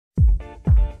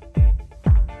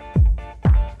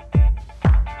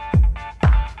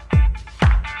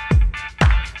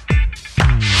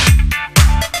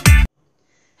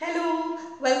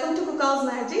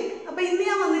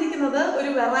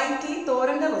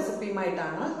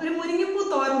റെസിപ്പിയുമായിട്ടാണ്. ഒരു മുരിങ്ങപ്പൂ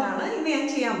തോരനാണ് ഇന്ന് ഞാൻ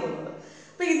ചെയ്യാൻ പോകുന്നത്.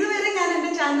 അപ്പോൾ ഇതുവരെ ഞാൻ എൻ്റെ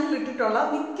ചാനലിൽ ഇട്ടിട്ടുള്ള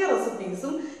മിക്ക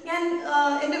റെസിപ്പീസും ഞാൻ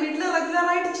എൻ്റെ വീട്ടിൽ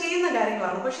റെഗുലറായിട്ട് ചെയ്യുന്ന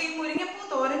കാര്യങ്ങളാണ്. പക്ഷേ ഈ മുരിങ്ങപ്പൂ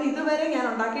തോരൻ ഇതുവരെ ഞാൻ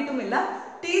ഉണ്ടാക്കിയിട്ടുമില്ല,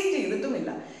 ടേസ്റ്റ്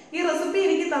ചെയ്തിട്ടുമില്ല. ഈ റെസിപ്പി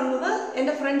എനിക്ക് തന്നത്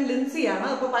എൻ്റെ ഫ്രണ്ട് ലിൻസിയാണ്.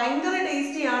 അപ്പോൾ ഭയങ്കര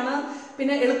ടേസ്റ്റിയാണ്,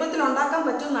 പിന്നെ എളുപ്പത്തിൽ ഉണ്ടാക്കാൻ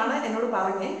പറ്റുമെന്നാണ് എന്നോട്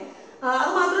പറഞ്ഞത്.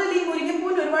 അത് മാത്രമല്ല, ഈ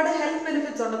മുരിങ്ങപ്പൂവിന് ഒരുപാട് ഹെൽത്ത്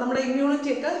ബെനിഫിറ്റ്സ് ഉണ്ട്. നമ്മുടെ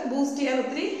ഇമ്മ്യൂണിറ്റി ഒക്കെ ബൂസ്റ്റ് ചെയ്യാൻ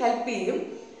ഒത്തിരി ഹെൽപ്പ് ചെയ്യും.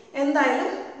 എന്തായാലും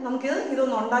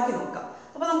ഇതൊന്ന് ഉണ്ടാക്കി നോക്കാം.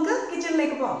 അപ്പോൾ നമുക്ക്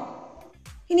കിച്ചണിലേക്ക് പോകാം.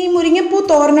 ഇനി മുരിങ്ങപ്പൂ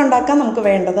തോരൻ ഉണ്ടാക്കാൻ നമുക്ക്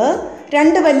വേണ്ടത്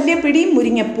 2 വലിയ പിടി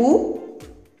മുരിങ്ങപ്പൂ,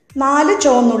 4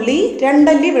 ചുവന്നുള്ളി, 2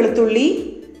 അല്ലി വെളുത്തുള്ളി,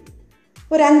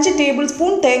 ഒരു 5 ടേബിൾ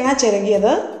സ്പൂൺ തേങ്ങ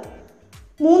ചിരകിയത്,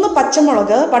 3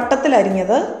 പച്ചമുളക് വട്ടത്തിൽ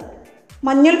അരിഞ്ഞത്,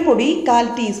 മഞ്ഞൾപ്പൊടി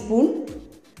 1/4 ടീസ്പൂൺ.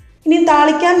 ഇനി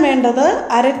താളിക്കാൻ വേണ്ടത്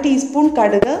 1/2 ടീസ്പൂൺ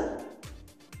കടുക്,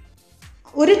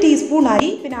 1 ടീസ്പൂൺ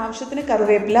അരി, പിന്നെ ആവശ്യത്തിന്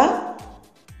കറിവേപ്പില,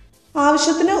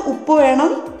 ആവശ്യത്തിന് ഉപ്പ്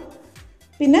വേണം,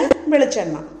 പിന്നെ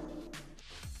വെളിച്ചെണ്ണ.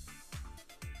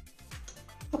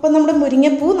 അപ്പം നമ്മുടെ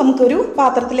മുരിങ്ങപ്പൂ നമുക്കൊരു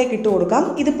പാത്രത്തിലേക്ക് ഇട്ട് കൊടുക്കാം.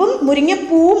 ഇതിപ്പം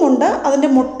മുരിങ്ങപ്പൂവുമുണ്ട്, അതിൻ്റെ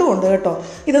മൊട്ടുമുണ്ട് കേട്ടോ.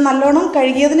 ഇത് നല്ലോണം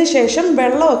കഴുകിയതിന് ശേഷം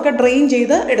വെള്ളമൊക്കെ ഡ്രെയിൻ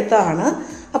ചെയ്ത് എടുത്തതാണ്.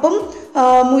 അപ്പം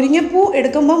മുരിങ്ങപ്പൂ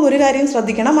എടുക്കുമ്പം ഒരു കാര്യം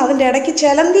ശ്രദ്ധിക്കണം, അതിൻ്റെ ഇടയ്ക്ക്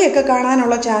ചിലന്തിയൊക്കെ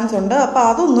കാണാനുള്ള ചാൻസ് ഉണ്ട്. അപ്പോൾ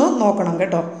അതൊന്ന് നോക്കണം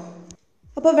കേട്ടോ.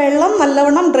 അപ്പോൾ വെള്ളം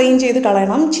നല്ലവണ്ണം ഡ്രെയിൻ ചെയ്ത്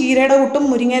കളയണം. ചീരയുടെ കൂട്ടും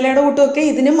മുരിങ്ങയിലയുടെ കൂട്ടും ഒക്കെ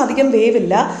ഇതിനും അധികം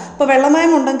വേവില്ല. അപ്പോൾ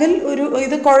വെള്ളമയം ഉണ്ടെങ്കിൽ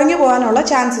ഇത് കുഴഞ്ഞു പോകാനുള്ള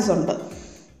ചാൻസസ് ഉണ്ട്.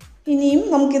 ഇനിയും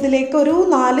നമുക്കിതിലേക്ക് ഒരു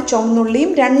 4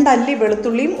 ചുവന്നുള്ളിയും 2 അല്ലി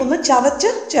വെളുത്തുള്ളിയും ഒന്ന് ചതച്ച്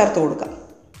ചേർത്ത് കൊടുക്കാം.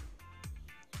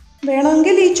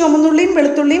 വേണമെങ്കിൽ ഈ ചുവന്നുള്ളിയും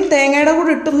വെളുത്തുള്ളിയും തേങ്ങയുടെ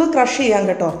കൂടെ ഇട്ടൊന്ന് ക്രഷ് ചെയ്യാം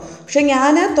കേട്ടോ. പക്ഷെ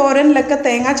ഞാൻ തോരനിലൊക്കെ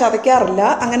തേങ്ങ ചതയ്ക്കാറില്ല,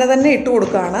 അങ്ങനെ തന്നെ ഇട്ട്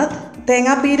കൊടുക്കുകയാണ്.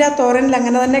 തേങ്ങാപ്പീര തോരനിൽ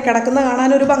അങ്ങനെ തന്നെ കിടക്കുന്ന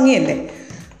കാണാനൊരു ഭംഗിയല്ലേ.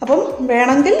 അപ്പം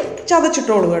വേണമെങ്കിൽ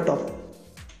ചതച്ചിട്ടോളൂ കേട്ടോ.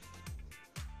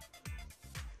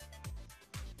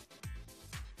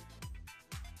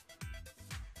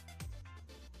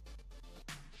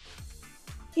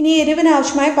 ഇനി എരിവിന്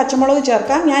ആവശ്യമായ പച്ചമുളക്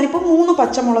ചേർക്കാം. ഞാനിപ്പോൾ 3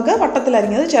 പച്ചമുളക്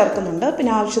വട്ടത്തിലരിഞ്ഞത് ചേർക്കുന്നുണ്ട്.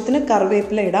 പിന്നെ ആവശ്യത്തിന്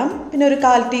കറിവേപ്പില ഇടാം. പിന്നെ ഒരു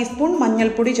 1/4 ടീസ്പൂൺ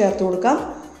മഞ്ഞൾപ്പൊടി ചേർത്ത് കൊടുക്കാം.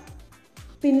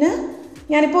 പിന്നെ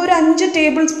ഞാനിപ്പോൾ ഒരു 5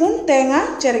 ടേബിൾ സ്പൂൺ തേങ്ങ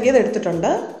ചിരകിയത്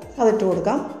എടുത്തിട്ടുണ്ട്, അതിട്ട്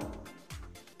കൊടുക്കാം.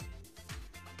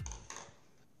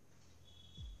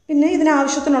 പിന്നെ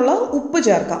ഇതിനാവശ്യത്തിനുള്ള ഉപ്പ്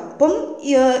ചേർക്കാം. അപ്പം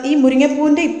ഈ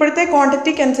മുരിങ്ങപ്പൂവിൻ്റെ ഇപ്പോഴത്തെ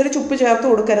ക്വാണ്ടിറ്റിക്ക് അനുസരിച്ച് ഉപ്പ് ചേർത്ത്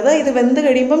കൊടുക്കരുത്. ഇത് വെന്ത്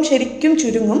കഴിയുമ്പം ശരിക്കും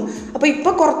ചുരുങ്ങും. അപ്പോൾ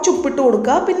ഇപ്പോൾ കുറച്ച് ഉപ്പിട്ട്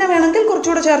കൊടുക്കുക, പിന്നെ വേണമെങ്കിൽ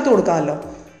കുറച്ചുകൂടെ ചേർത്ത് കൊടുക്കാമല്ലോ.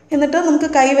 എന്നിട്ട് നമുക്ക്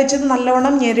കൈ വെച്ചത്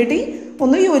നല്ലവണ്ണം ഞെരടി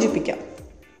ഒന്ന് യോജിപ്പിക്കാം.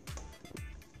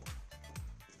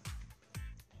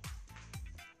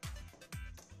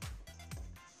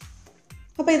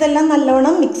 അപ്പോൾ ഇതെല്ലാം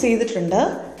നല്ലവണ്ണം മിക്സ് ചെയ്തിട്ടുണ്ട്.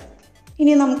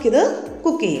 ഇനി നമുക്കിത്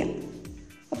കുക്ക് ചെയ്യാം.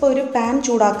 അപ്പോൾ ഒരു പാൻ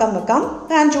ചൂടാക്കാൻ വെക്കാം.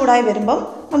 പാൻ ചൂടായി വരുമ്പം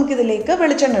നമുക്കിതിലേക്ക്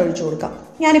വെളിച്ചെണ്ണ ഒഴിച്ചു കൊടുക്കാം.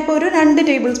 ഞാനിപ്പോൾ ഒരു 2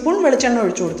 ടേബിൾ സ്പൂൺ വെളിച്ചെണ്ണ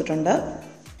ഒഴിച്ചു കൊടുത്തിട്ടുണ്ട്.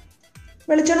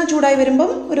 വെളിച്ചെണ്ണ ചൂടായി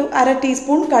വരുമ്പം ഒരു 1/2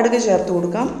 ടീസ്പൂൺ കടുക് ചേർത്ത്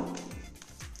കൊടുക്കാം.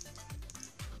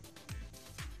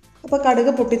 അപ്പോൾ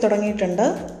കടുക് പൊട്ടി തുടങ്ങിയിട്ടുണ്ട്.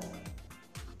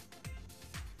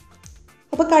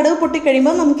 അപ്പോൾ കടുക്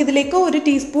പൊട്ടിക്കഴിയുമ്പോൾ നമുക്കിതിലേക്ക് 1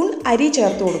 ടീസ്പൂൺ അരി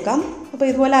ചേർത്ത് കൊടുക്കാം. അപ്പോൾ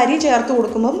ഇതുപോലെ അരി ചേർത്ത്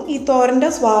കൊടുക്കുമ്പം ഈ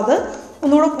തോരൻ്റെ സ്വാദ്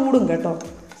ഒന്നുകൂടെ കൂടും കേട്ടോ.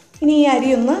 ഇനി ഈ അരി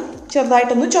ഒന്ന്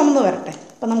ചെറുതായിട്ടൊന്ന് ചുമന്ന് വരട്ടെ.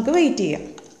 അപ്പം നമുക്ക് വെയിറ്റ് ചെയ്യാം.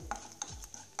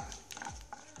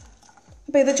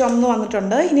 അപ്പോൾ ഇത് ചുമന്ന്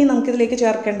വന്നിട്ടുണ്ട്. ഇനി നമുക്കിതിലേക്ക്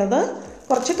ചേർക്കേണ്ടത്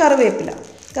കുറച്ച്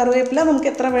കറിവേപ്പില നമുക്ക്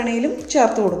എത്ര വേണമെങ്കിലും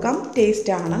ചേർത്ത് കൊടുക്കാം,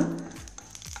 ടേസ്റ്റാണ്.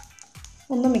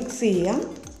 ഒന്ന് മിക്സ് ചെയ്യാം.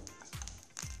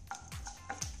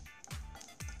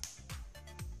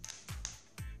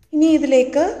 ഇനി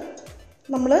ഇതിലേക്ക്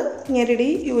നമ്മൾ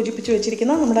ഞെരടി യോജിപ്പിച്ച്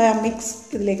വെച്ചിരിക്കുന്ന നമ്മുടെ ആ മിക്സ്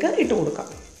ഇതിലേക്ക് ഇട്ട് കൊടുക്കാം.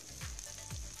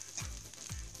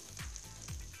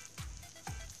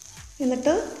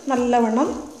 എന്നിട്ട് നല്ലവണ്ണം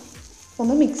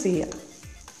ഒന്ന് മിക്സ് ചെയ്യാം.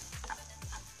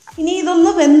 ഇനി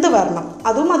ഇതൊന്ന് വെന്ത് വരണം.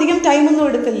 അതും അധികം ടൈമൊന്നും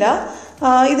എടുക്കില്ല.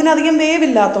 ഇതിനധികം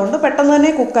വേവില്ലാത്തതുകൊണ്ട് പെട്ടെന്ന്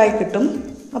തന്നെ കുക്കായി കിട്ടും.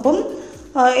 അപ്പം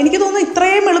എനിക്ക് തോന്നുന്നു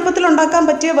ഇത്രയും എളുപ്പത്തിൽ ഉണ്ടാക്കാൻ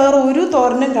പറ്റിയ വേറെ ഒരു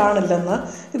തോരനും കാണില്ലെന്ന്.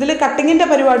 ഇതിൽ കട്ടിങ്ങിൻ്റെ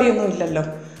പരിപാടിയൊന്നും ഇല്ലല്ലോ.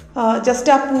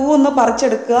 ജസ്റ്റ് ആ പൂവൊന്ന്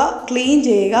പറിച്ചെടുക്കുക, ക്ലീൻ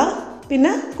ചെയ്യുക,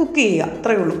 പിന്നെ കുക്ക് ചെയ്യുക,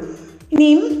 അത്രയേ ഉള്ളൂ.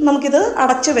 ഇനിയും നമുക്കിത്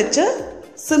അടച്ച് വെച്ച്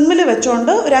സിമ്മിൽ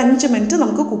വെച്ചുകൊണ്ട് ഒരു 5 മിനിറ്റ്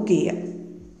നമുക്ക് കുക്ക് ചെയ്യാം.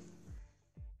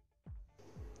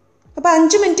 അപ്പോൾ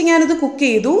 5 മിനിറ്റ് ഞാനിത് കുക്ക്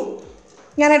ചെയ്തു.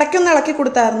 ഞാൻ ഇടയ്ക്കൊന്ന് ഇളക്കി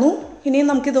കൊടുത്തായിരുന്നു. ഇനിയും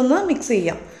നമുക്കിതൊന്ന് മിക്സ്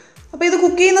ചെയ്യാം. അപ്പോൾ ഇത്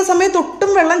കുക്ക് ചെയ്യുന്ന സമയത്ത്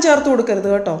ഒട്ടും വെള്ളം ചേർത്ത് കൊടുക്കരുത്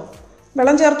കേട്ടോ.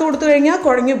 വെള്ളം ചേർത്ത് കൊടുത്തു കഴിഞ്ഞാൽ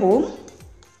കുഴഞ്ഞു പോവും.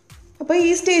 അപ്പോൾ ഈ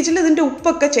സ്റ്റേജിൽ ഇതിൻ്റെ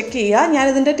ഉപ്പൊക്കെ ചെക്ക് ചെയ്യുക.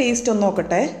 ഞാനിതിൻ്റെ ടേസ്റ്റ് ഒന്ന്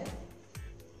നോക്കട്ടെ.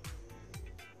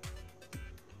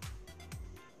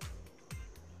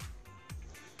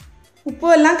 ഉപ്പും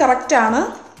എല്ലാം കറക്റ്റാണ്,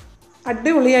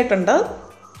 അടിപൊളിയായിട്ടുണ്ട്.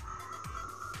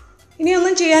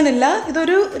 ഇനിയൊന്നും ചെയ്യാനില്ല.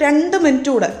 ഇതൊരു 2 മിനിറ്റ്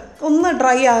കൂടെ ഒന്ന്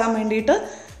ഡ്രൈ ആകാൻ വേണ്ടിയിട്ട്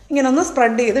ഇങ്ങനെ ഒന്ന്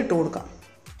സ്പ്രെഡ് ചെയ്ത് ഇട്ട് കൊടുക്കാം.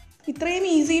 ഇത്രയും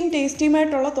ഈസിയും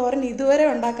ടേസ്റ്റിയുമായിട്ടുള്ള തോരൻ ഇതുവരെ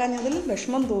ഉണ്ടാക്കാഞ്ഞതിൽ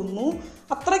വിഷമം തോന്നുന്നു.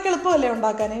 അത്രയ്ക്ക് എളുപ്പമല്ലേ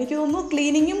ഉണ്ടാക്കാൻ. എനിക്ക് തോന്നുന്നു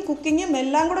ക്ലീനിങ്ങും കുക്കിങ്ങും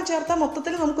എല്ലാം കൂടെ ചേർത്താൽ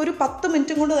മൊത്തത്തിൽ നമുക്കൊരു 10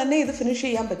 മിനിറ്റും കൊണ്ട് തന്നെ ഇത് ഫിനിഷ്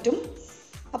ചെയ്യാൻ പറ്റും.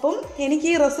 അപ്പം എനിക്ക്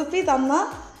ഈ റെസിപ്പി തന്ന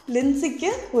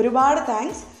ലിൻസിക്ക് ഒരുപാട്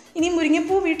താങ്ക്സ്. ഇനി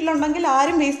മുരിങ്ങപ്പൂ വീട്ടിലുണ്ടെങ്കിൽ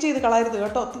ആരും വേസ്റ്റ് ചെയ്ത് കളയരുത്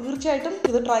കേട്ടോ. തീർച്ചയായിട്ടും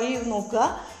ഇത് ട്രൈ ചെയ്ത് നോക്കുക.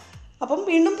 അപ്പം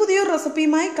വീണ്ടും പുതിയൊരു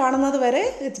റെസിപ്പിയുമായി കാണുന്നത് വരെ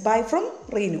it's bye from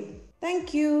Reenu.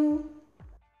 Thank you.